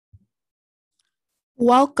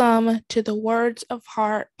Welcome to the Words of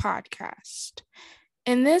Heart podcast.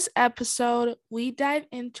 In this episode, we dive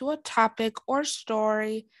into a topic or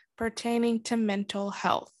story pertaining to mental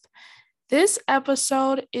health. This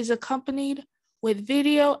episode is accompanied with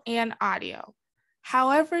video and audio.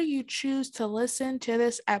 However, you choose to listen to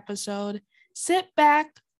this episode, sit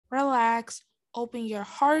back, relax, open your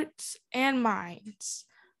hearts and minds.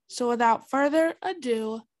 So, without further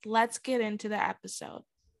ado, let's get into the episode.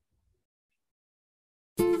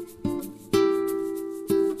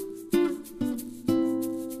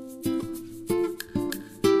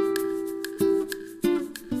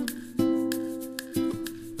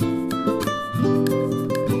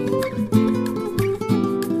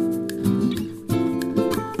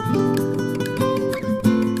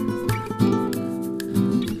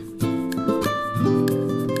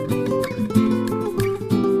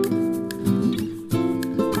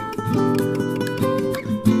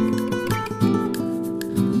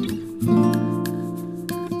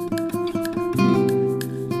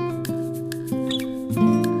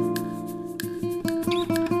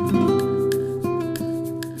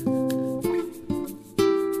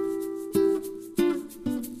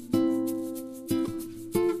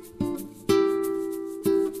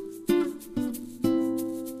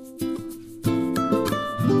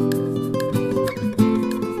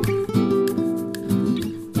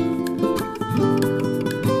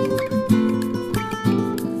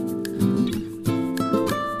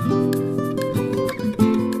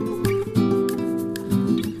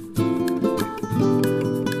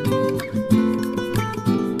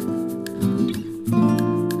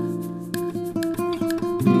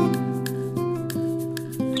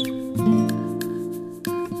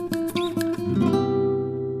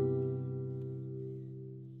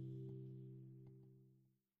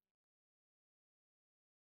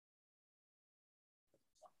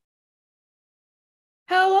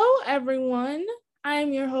 Hello, everyone.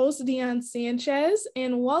 I'm your host, Dion Sanchez,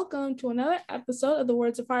 and welcome to another episode of the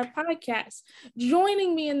Words of Heart podcast.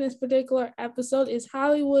 Joining me in this particular episode is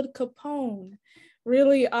Hollywood Capone.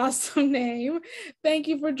 Really awesome name. Thank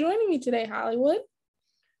you for joining me today, Hollywood.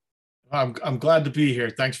 I'm glad to be here.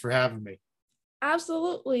 Thanks for having me.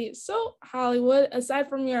 Absolutely. So, Hollywood, aside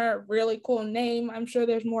from your really cool name, I'm sure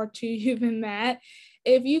there's more to you than that.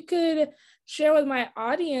 If you could share with my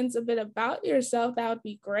audience a bit about yourself, that would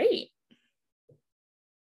be great.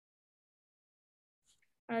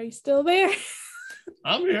 Are you still there?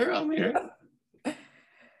 I'm here.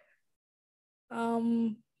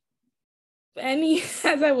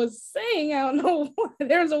 As I was saying, I don't know,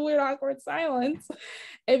 there's a weird awkward silence.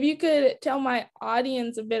 If you could tell my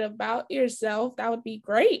audience a bit about yourself, that would be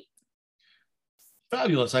great.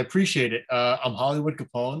 Fabulous. I appreciate it. I'm Hollywood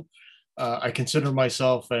Capone. I consider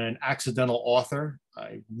myself an accidental author.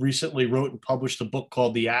 I recently wrote and published a book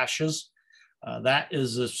called The Ashes. That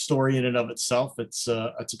is a story in and of itself. It's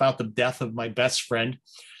about the death of my best friend.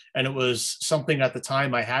 And it was something at the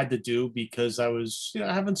time I had to do because I was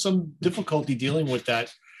having some difficulty dealing with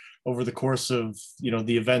that over the course of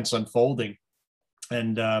the events unfolding.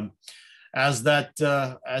 And as that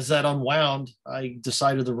unwound, I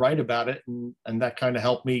decided to write about it, and that kind of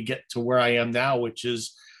helped me get to where I am now, which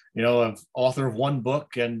is an author of one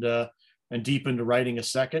book and deep into writing a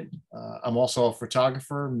second. I'm also a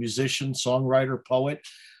photographer, musician, songwriter, poet,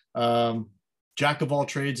 jack of all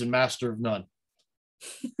trades and master of none.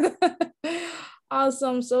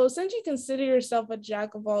 Awesome. So since you consider yourself a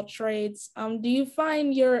jack of all trades, do you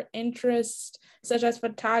find your interests such as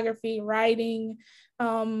photography, writing,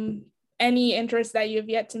 any interest that you've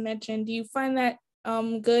yet to mention, do you find that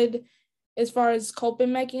good as far as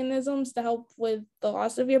coping mechanisms to help with the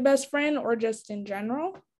loss of your best friend, or just in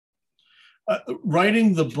general?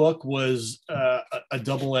 Writing the book was a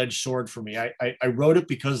double-edged sword for me. I wrote it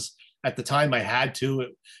because at the time I had to.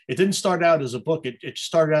 It didn't start out as a book. It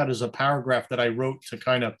started out as a paragraph that I wrote to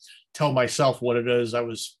kind of tell myself what it is I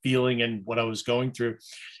was feeling and what I was going through.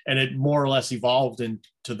 And it more or less evolved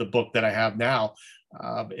into the book that I have now.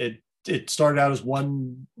 It started out as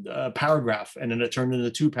one paragraph, and then it turned into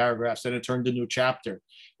two paragraphs, then it turned into a chapter.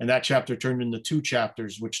 And that chapter turned into two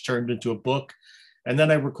chapters, which turned into a book. And then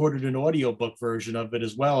I recorded an audiobook version of it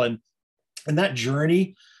as well. And that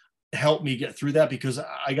journey helped me get through that, because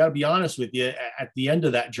I got to be honest with you, at the end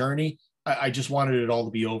of that journey, I just wanted it all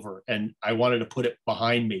to be over, and I wanted to put it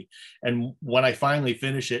behind me. And when I finally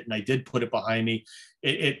finished it and I did put it behind me,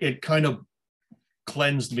 it kind of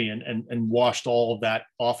cleansed me and washed all of that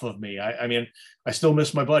off of me. I mean, I still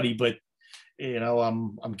miss my buddy, but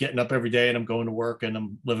I'm getting up every day and I'm going to work and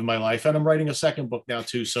I'm living my life, and I'm writing a second book now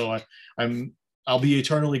too. So I'll be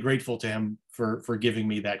eternally grateful to him for giving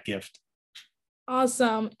me that gift.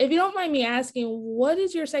 Awesome. If you don't mind me asking, what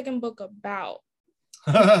is your second book about?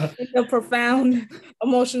 The profound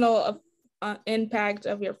emotional impact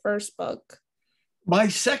of your first book. My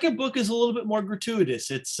second book is a little bit more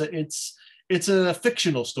gratuitous. It's a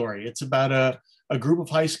fictional story. It's about a group of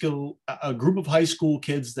high school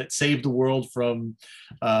kids that saved the world from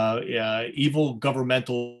evil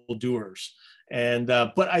governmental doers. And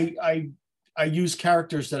but I use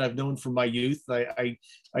characters that I've known from my youth. I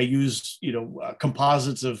use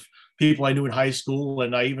composites of people I knew in high school,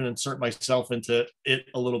 and I even insert myself into it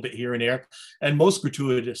a little bit here and there. And most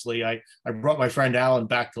gratuitously, I brought my friend Alan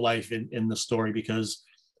back to life in the story because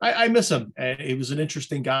I miss him. And he was an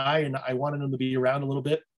interesting guy, and I wanted him to be around a little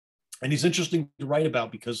bit. And he's interesting to write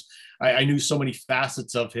about because I knew so many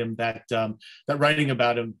facets of him that that writing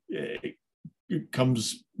about him it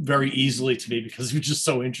comes very easily to me because he was just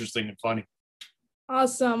so interesting and funny.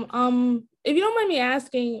 Awesome. If you don't mind me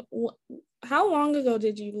asking, how long ago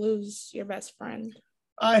did you lose your best friend?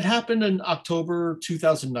 It happened in October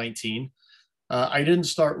 2019. I didn't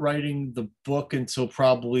start writing the book until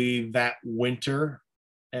probably that winter.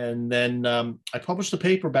 And then I published a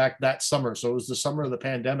paperback that summer. So it was the summer of the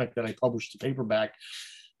pandemic that I published the paperback.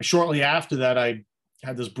 Shortly after that, I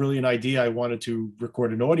had this brilliant idea. I wanted to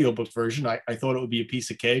record an audiobook version. I thought it would be a piece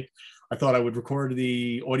of cake. I thought I would record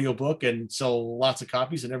the audiobook and sell lots of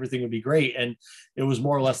copies and everything would be great. And it was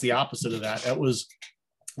more or less the opposite of that.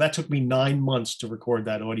 That took me 9 months to record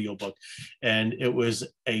that audiobook. And it was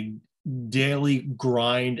a daily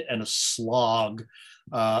grind and a slog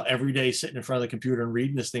every day sitting in front of the computer and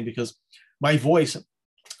reading this thing because my voice,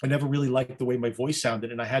 I never really liked the way my voice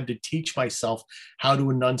sounded. And I had to teach myself how to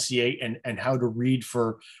enunciate and how to read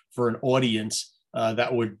for an audience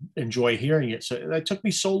that would enjoy hearing it. So that took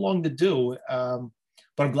me so long to do.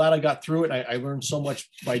 But I'm glad I got through it. I learned so much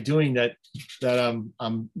by doing that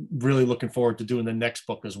I'm really looking forward to doing the next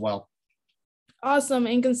book as well. Awesome.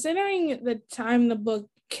 And considering the time the book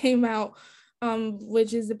came out,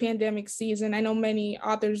 which is the pandemic season, I know many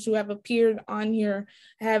authors who have appeared on here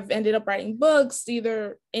have ended up writing books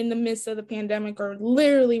either in the midst of the pandemic or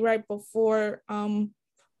literally right before. And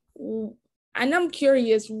I'm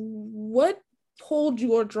curious, what pulled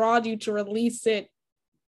you or drawed you to release it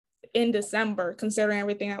in December, considering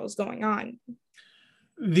everything that was going on?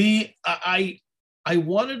 I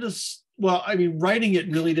wanted to, well, I mean, writing it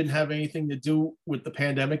really didn't have anything to do with the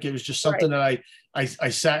pandemic. It was just something that I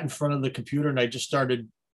sat in front of the computer and I just started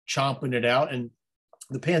chomping it out. And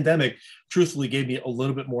the pandemic truthfully gave me a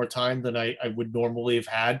little bit more time than I would normally have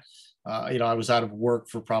had. I was out of work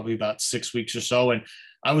for probably about 6 weeks or so. And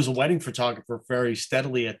I was a wedding photographer very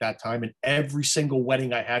steadily at that time. And every single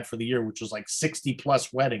wedding I had for the year, which was like 60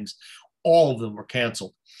 plus weddings, all of them were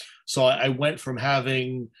canceled. So I went from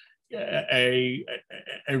having a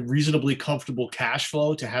reasonably comfortable cash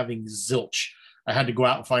flow to having zilch. I had to go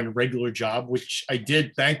out and find a regular job, which I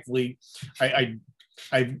did. Thankfully, I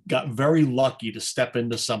got very lucky to step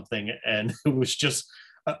into something, and it was just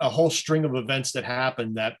a whole string of events that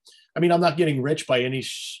happened. That, I mean, I'm not getting rich by any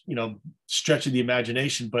stretch of the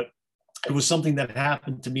imagination, but it was something that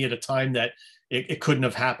happened to me at a time that it couldn't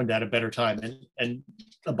have happened at a better time. And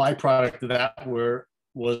a byproduct of that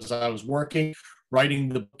was I was working, writing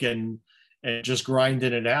the book and just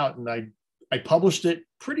grinding it out. And I published it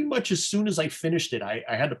pretty much as soon as I finished it. I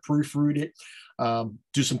had to proofread it,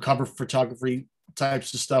 do some cover photography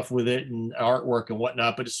types of stuff with it and artwork and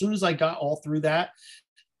whatnot. But as soon as I got all through that,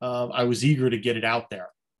 I was eager to get it out there.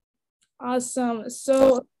 Awesome.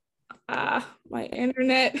 So my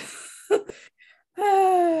internet,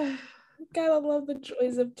 gotta love the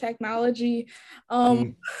joys of technology.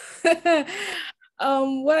 What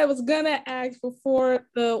I was gonna ask before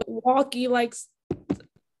the walkie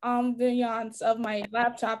viewance of my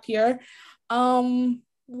laptop here,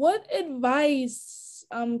 what advice,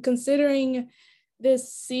 considering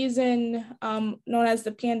this season known as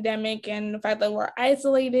the pandemic and the fact that we're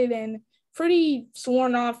isolated and pretty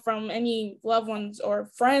sworn off from any loved ones or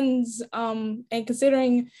friends, and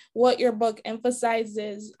considering what your book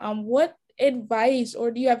emphasizes, what advice, or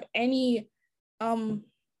do you have any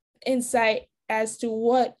insight as to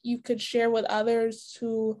what you could share with others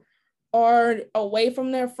who are away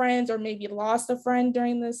from their friends or maybe lost a friend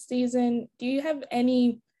during this season? Do you have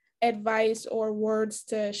any advice or words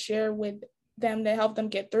to share with them to help them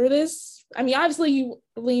get through this? I mean, obviously you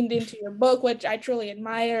leaned into your book, which I truly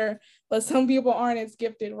admire, but some people aren't as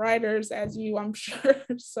gifted writers as you, I'm sure.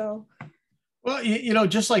 So, well,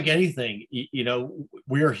 just like anything,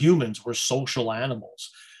 we're humans, we're social animals.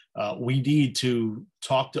 We need to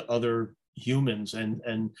talk to other humans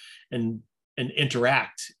and and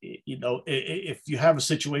interact. If you have a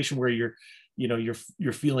situation where you're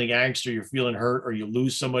feeling angst, or you're feeling hurt, or you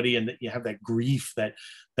lose somebody, and you have that grief,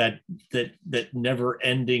 that never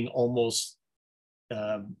ending, almost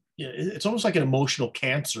it's almost like an emotional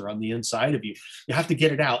cancer on the inside of you. You have to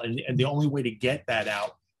get it out, and the only way to get that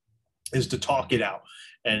out is to talk it out,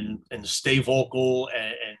 and stay vocal,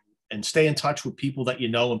 and stay in touch with people that you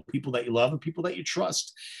know, and people that you love, and people that you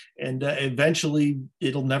trust. And eventually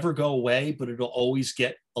it'll never go away, but it'll always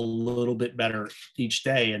get a little bit better each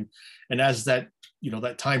day. And as that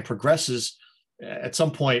time progresses, at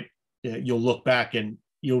some point you'll look back and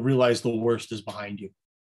you'll realize the worst is behind you.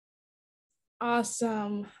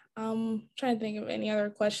 Awesome. Trying to think of any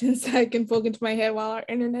other questions that I can poke into my head while our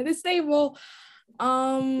internet is stable.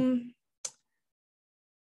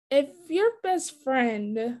 If your best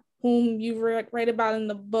friend, whom you write about in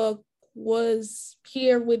the book, was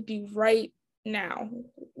here with you right now,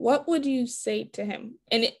 what would you say to him?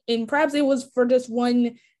 And perhaps it was for just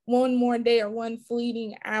one more day or one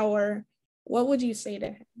fleeting hour. What would you say to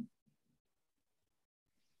him?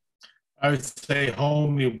 I would say,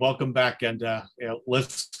 homie, welcome back, and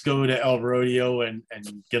let's go to El Rodeo and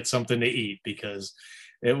get something to eat, because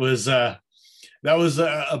it was that was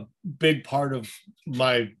a big part of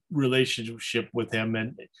my relationship with him,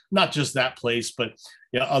 and not just that place, but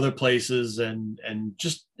other places, and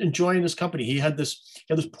just enjoying his company. He had this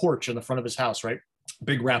porch in the front of his house, right?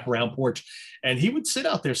 Big wraparound porch, and he would sit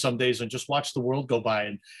out there some days and just watch the world go by.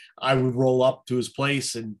 And I would roll up to his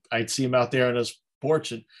place, and I'd see him out there on his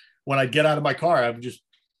porch, and when I'd get out of my car, I would just,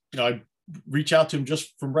 I'd reach out to him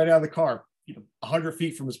just from right out of the car, 100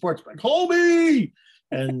 feet from his porch, like, homie.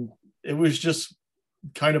 And it was just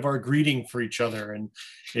kind of our greeting for each other. And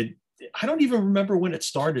I don't even remember when it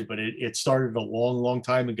started, but it started a long, long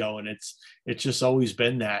time ago. And it's just always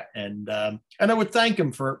been that. And I would thank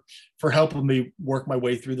him for helping me work my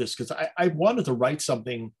way through this, because I wanted to write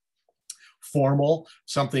something formal,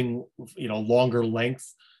 something, longer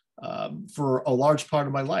length, for a large part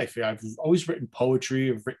of my life. I've always written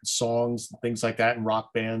poetry, I've written songs and things like that, in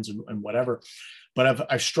rock bands and whatever, but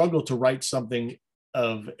I've struggled to write something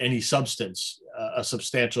of any substance, a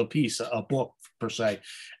substantial piece, a book per se.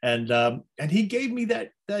 And he gave me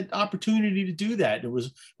that opportunity to do that.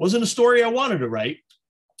 It wasn't a story I wanted to write,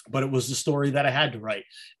 but it was the story that I had to write.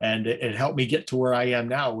 And it helped me get to where I am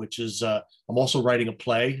now, which is I'm also writing a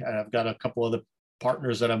play, and I've got a couple other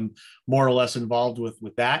partners that I'm more or less involved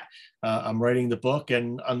with that. I'm writing the book,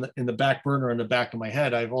 and in the back burner, in the back of my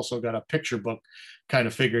head, I've also got a picture book kind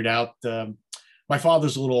of figured out. My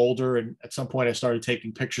father's a little older, and at some point I started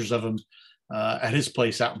taking pictures of him at his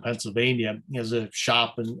place out in Pennsylvania. He has a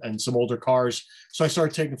shop and some older cars. So I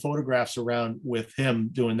started taking photographs around with him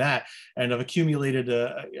doing that, and I've accumulated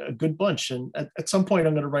a good bunch. And at some point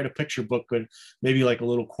I'm going to write a picture book with maybe like a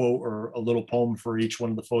little quote or a little poem for each one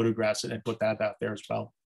of the photographs, and put that out there as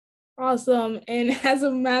well. Awesome. And as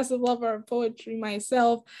a massive lover of poetry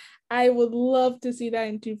myself, I would love to see that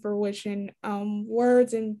into fruition.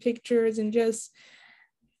 Words and pictures, and just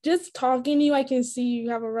talking to you, I can see you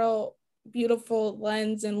have a real beautiful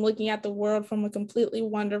lens and looking at the world from a completely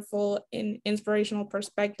wonderful and inspirational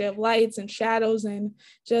perspective, lights and shadows, and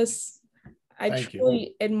just I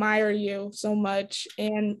truly admire you so much.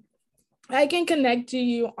 And I can connect to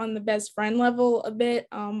you on the best friend level a bit.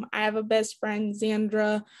 I have a best friend,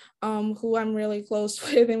 Xandra, who I'm really close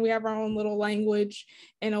with, and we have our own little language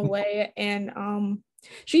in a way. And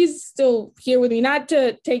she's still here with me, not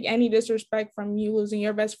to take any disrespect from you losing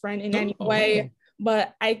your best friend in any way,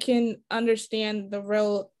 but I can understand the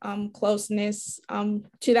real closeness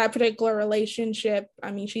to that particular relationship.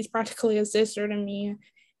 I mean, she's practically a sister to me.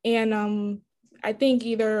 And I think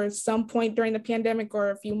either some point during the pandemic or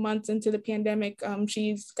a few months into the pandemic,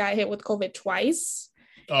 she's got hit with COVID twice.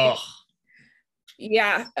 Oh.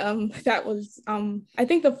 Yeah, that was, I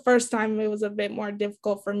think the first time it was a bit more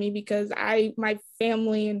difficult for me, because my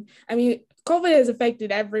family, and I mean, COVID has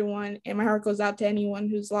affected everyone, and my heart goes out to anyone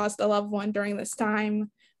who's lost a loved one during this time.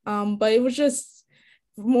 But it was just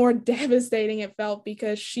more devastating, it felt,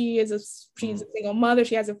 because she's a single mother,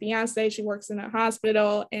 she has a fiance, she works in a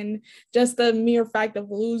hospital, and just the mere fact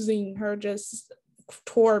of losing her just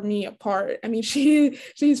tore me apart. I mean,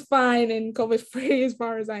 she's fine and COVID free as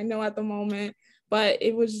far as I know at the moment, but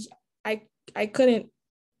it was, I couldn't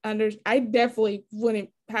I definitely wouldn't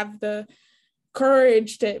have the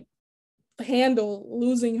courage to handle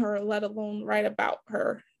losing her, let alone write about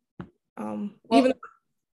her. Even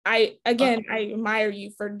I admire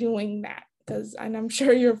you for doing that, because, and I'm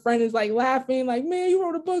sure your friend is like laughing, like, man, you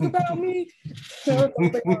wrote a book about me.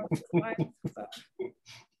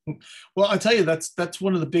 Well, I'll tell you, that's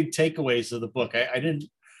one of the big takeaways of the book.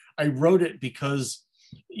 I wrote it because,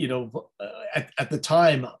 at the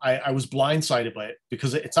time I was blindsided by it,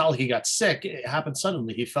 because it's not like he got sick. It happened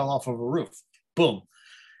suddenly. He fell off of a roof, boom.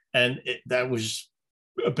 And that was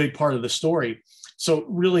a big part of the story. So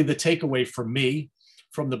really the takeaway for me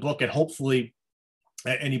from the book, and hopefully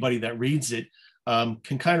anybody that reads it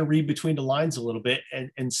can kind of read between the lines a little bit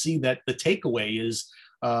and see that the takeaway is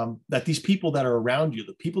that these people that are around you,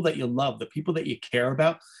 the people that you love, the people that you care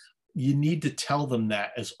about, you need to tell them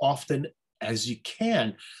that as often as you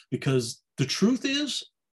can, because the truth is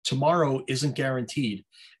tomorrow isn't guaranteed.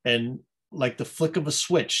 And like the flick of a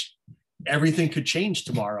switch, everything could change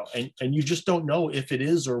tomorrow, and you just don't know if it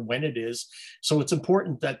is or when it is. So it's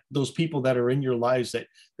important that those people that are in your lives that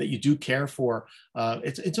you do care for,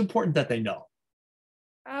 it's important that they know.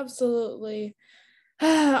 Absolutely.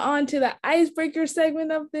 On to the icebreaker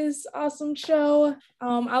segment of this awesome show.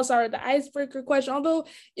 I'll start with the icebreaker question. Although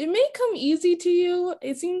it may come easy to you,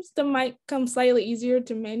 it seems to might come slightly easier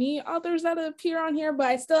to many authors that appear on here, but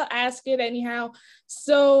I still ask it anyhow.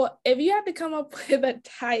 So if you had to come up with a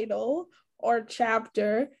title or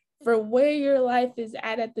chapter for where your life is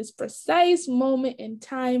at this precise moment in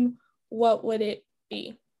time, what would it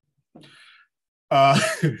be? Well,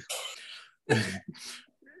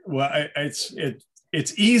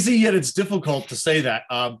 it's easy, yet it's difficult to say that.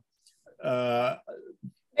 If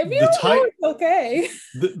you don't know, it's okay.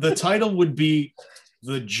 The title would be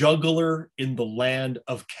 "The Juggler in the Land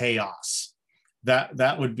of Chaos."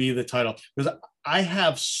 That would be the title, because I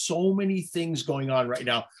have so many things going on right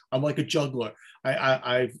now. I'm like a juggler.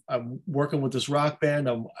 I'm working with this rock band.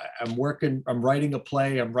 I'm writing a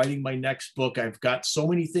play. I'm writing my next book. I've got so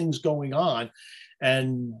many things going on,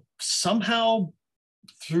 and somehow,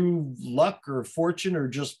 through luck or fortune or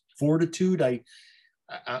just fortitude,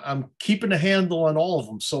 I'm keeping a handle on all of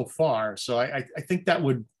them so far. So I think that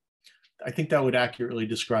would accurately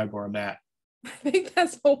describe where I'm at. I think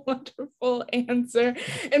that's a wonderful answer,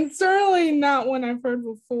 and certainly not one I've heard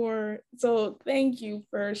before. So thank you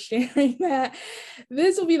for sharing that.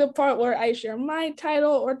 This will be the part where I share my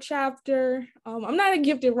title or chapter. I'm not a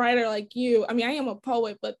gifted writer like you. I mean, I am a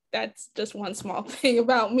poet, but that's just one small thing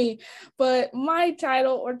about me. But my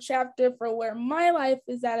title or chapter for where my life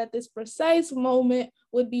is at this precise moment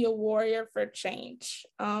would be a warrior for change.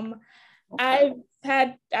 Okay.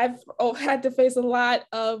 I've had to face a lot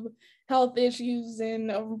of health issues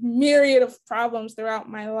and a myriad of problems throughout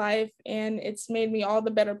my life, and it's made me all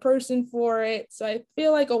the better person for it. So I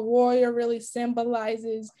feel like a warrior really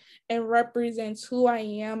symbolizes and represents who I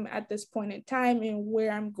am at this point in time and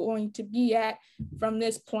where I'm going to be at from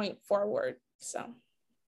this point forward. So,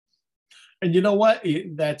 and you know what?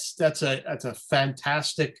 That's a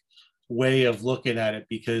fantastic way of looking at it,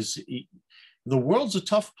 because the world's a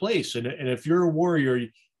tough place, and if you're a warrior,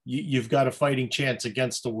 you've got a fighting chance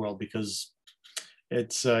against the world, because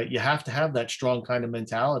it's you have to have that strong kind of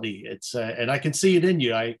mentality. It's and I can see it in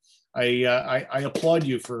you. I applaud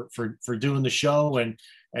you for doing the show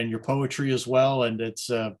and your poetry as well. And it's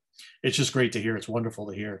just great to hear. It's wonderful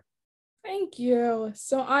to hear. Thank you.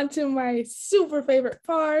 So on to my super favorite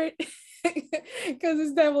part, because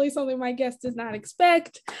it's definitely something my guest does not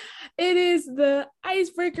expect. It is the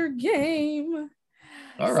icebreaker game.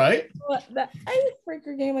 All right. So the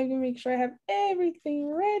icebreaker game, I can make sure I have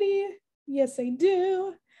everything ready. Yes, I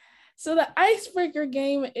do. So the icebreaker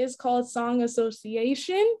game is called Song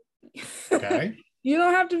Association. Okay. You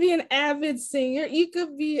don't have to be an avid singer. You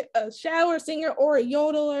could be a shower singer or a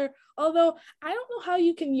yodeler. Although I don't know how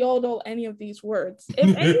you can yodel any of these words.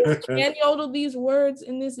 If anyone can yodel these words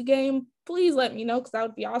in this game, please let me know, because that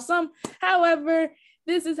would be awesome. However,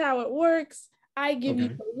 this is how it works. I give you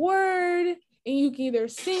the word, and you can either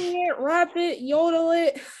sing it, rap it, yodel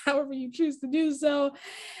it, however you choose to do so.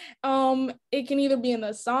 It can either be in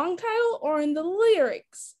the song title or in the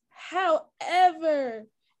lyrics. However,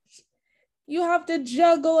 you have to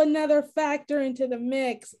juggle another factor into the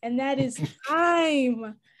mix, and that is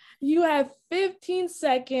time. You have 15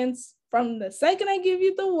 seconds from the second I give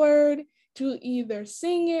you the word to either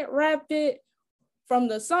sing it, rap it, from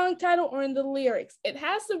the song title or in the lyrics. It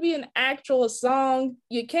has to be an actual song.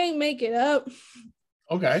 You can't make it up.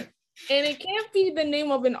 Okay. And it can't be the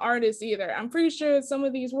name of an artist either. I'm pretty sure some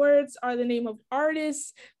of these words are the name of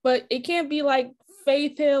artists, but it can't be like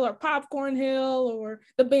Faith Hill or Popcorn Hill or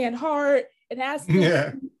the band Heart. It has to be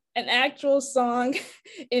an actual song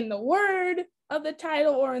in the word of the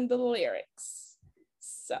title or in the lyrics.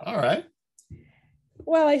 So, all right.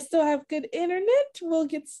 While I still have good internet, we'll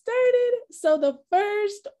get started. So the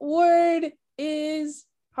first word is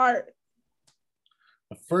heart.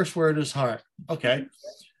 The first word is heart. Okay.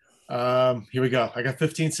 Here we go. I got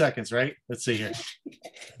 15 seconds, right? Let's see here.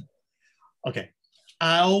 Okay.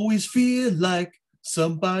 I always feel like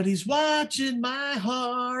somebody's watching my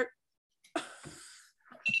heart.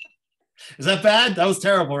 Is that bad? That was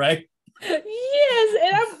terrible, right? Yes,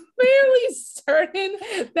 and I'm fairly certain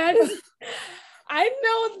that is. I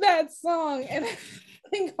know that song, and I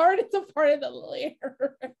think heart is a part of the lyric.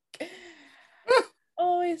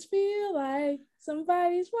 Always feel like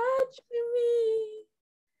somebody's watching me.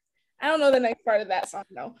 I don't know the next part of that song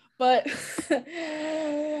though, but I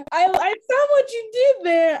saw what you did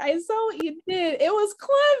there. I saw what you did. It was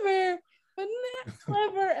clever, but not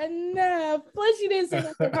clever enough. Plus, you didn't sing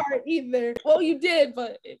with your heart either. Well, you did,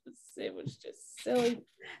 but it was just silly.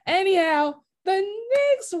 Anyhow, the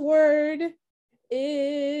next word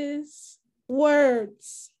is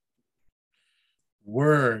words.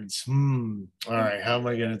 Words. All right. How am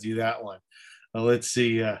I going to do that one? Let's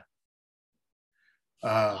see.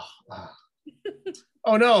 Oh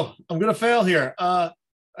no, I'm gonna fail here. I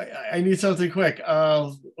need something quick.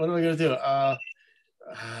 What am I gonna do?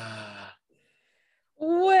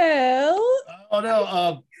 Well. Oh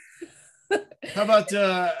no. How about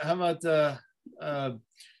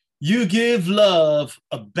you give love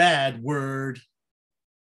a bad word?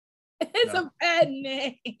 It's a bad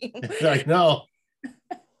name. I know.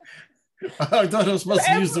 I thought I was supposed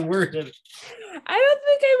to use the word. I don't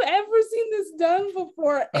think I've ever seen this done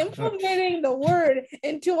before. Implementing the word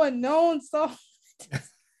into a known song.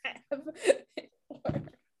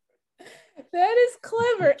 That is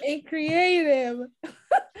clever and creative.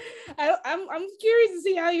 I'm curious to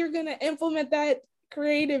see how you're gonna implement that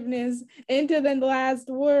creativeness into the last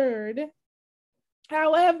word.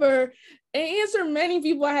 However, an answer many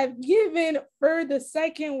people have given for the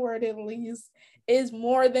second word at least is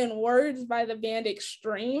More Than Words by the band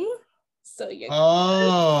Extreme. So you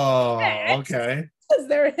okay. Because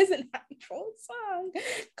there is an actual song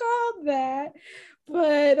called that.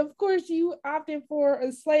 But of course, you opted for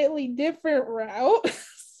a slightly different route.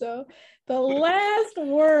 So the last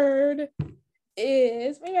word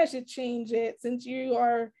is, maybe I should change it since you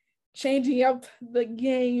are changing up the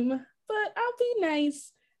game, but I'll be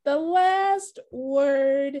nice. The last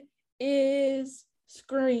word is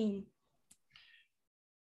scream.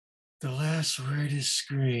 The last word is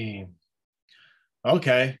scream.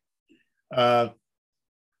 Okay. This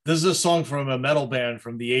is a song from a metal band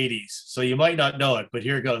from the 80s, so you might not know it, but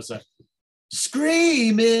here it goes.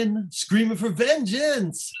 Screaming for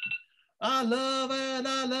vengeance. I love and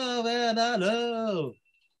I love and I love.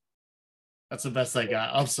 That's the best I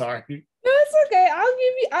got. I'm sorry. No, it's okay.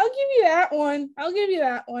 I'll give you that one. I'll give you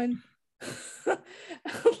that one.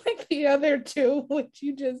 Like the other two, which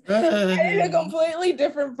you just added a completely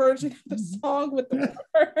different version of the song with the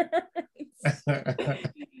words.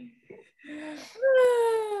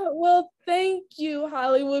 Well, thank you,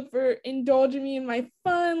 Hollywood, for indulging me in my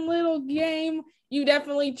fun little game. You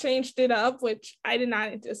definitely changed it up, which I did not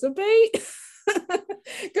anticipate.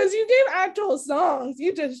 Because you gave actual songs,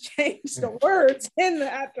 you just changed the words in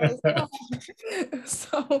the actual song.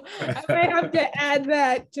 So I may have to add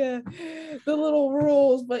that to the little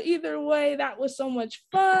rules, but either way, that was so much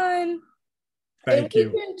fun. Thank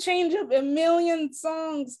you. We can change up a million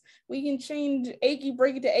songs. We can change Achy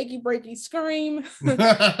Breaky to Achy Breaky Scream, which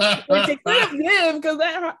it could have been because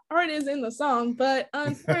that part is in the song. But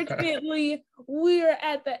unfortunately, we're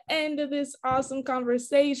at the end of this awesome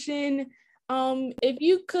conversation. If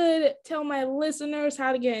you could tell my listeners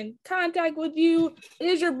how to get in contact with you,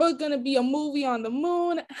 is your book going to be a movie on the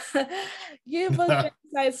moon? Give us an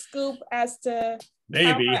inside scoop as to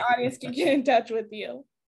how my audience can get in touch with you.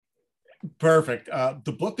 Perfect.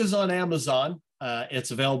 The book is on Amazon.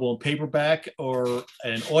 It's available in paperback or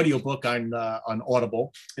an audiobook on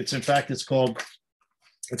Audible. It's called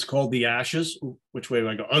The Ashes. Which way do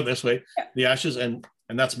I go? Oh, this way. The Ashes, and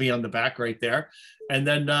that's me on the back right there. And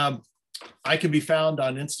then I can be found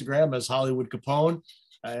on Instagram as Hollywood Capone,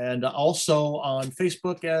 and also on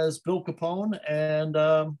Facebook as Bill Capone, and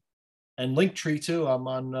Linktree too. I'm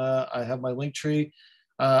on. I have my Linktree.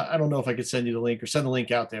 I don't know if I could send you the link or send the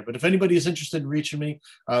link out there, but if anybody is interested in reaching me,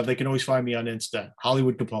 they can always find me on Insta,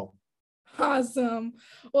 Hollywood Capone. Awesome.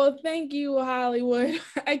 Well, thank you, Hollywood.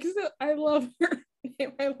 I love your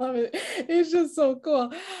name. I love it. It's just so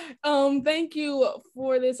cool. Thank you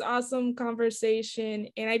for this awesome conversation.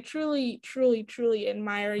 And I truly, truly, truly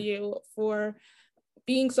admire you for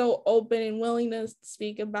being so open and willing to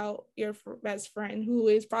speak about your best friend who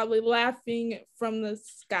is probably laughing from the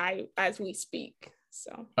sky as we speak.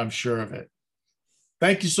 So I'm sure of it.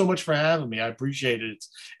 Thank you so much for having me. I appreciate it.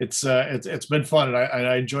 It's been fun, and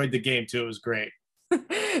I enjoyed the game too. It was great.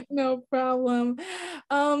 No problem.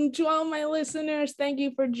 To all my listeners, thank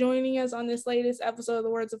you for joining us on this latest episode of the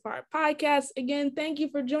Words of Heart podcast. Again, thank you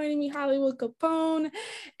for joining me, Hollywood Capone.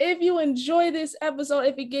 If you enjoyed this episode,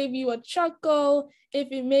 if it gave you a chuckle, if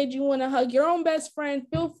it made you want to hug your own best friend,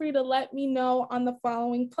 feel free to let me know on the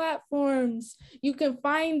following platforms. You can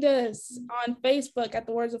find us on Facebook at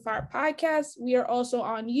the Words of Heart podcast. We are also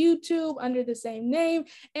on YouTube under the same name,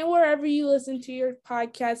 and wherever you listen to your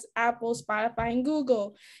podcasts, Apple, Spotify, and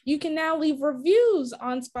Google. You can now leave reviews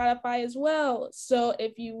on Spotify as well. So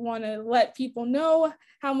if you want to let people know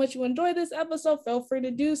how much you enjoy this episode, feel free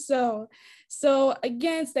to do so. So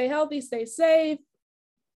again, stay healthy, stay safe.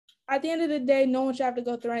 At the end of the day, no one should have to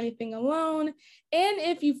go through anything alone. And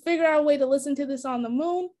if you figure out a way to listen to this on the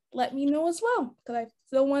moon, let me know as well, because I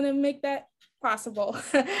still want to make that possible.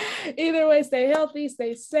 Either way, stay healthy,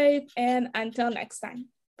 stay safe, and until next time.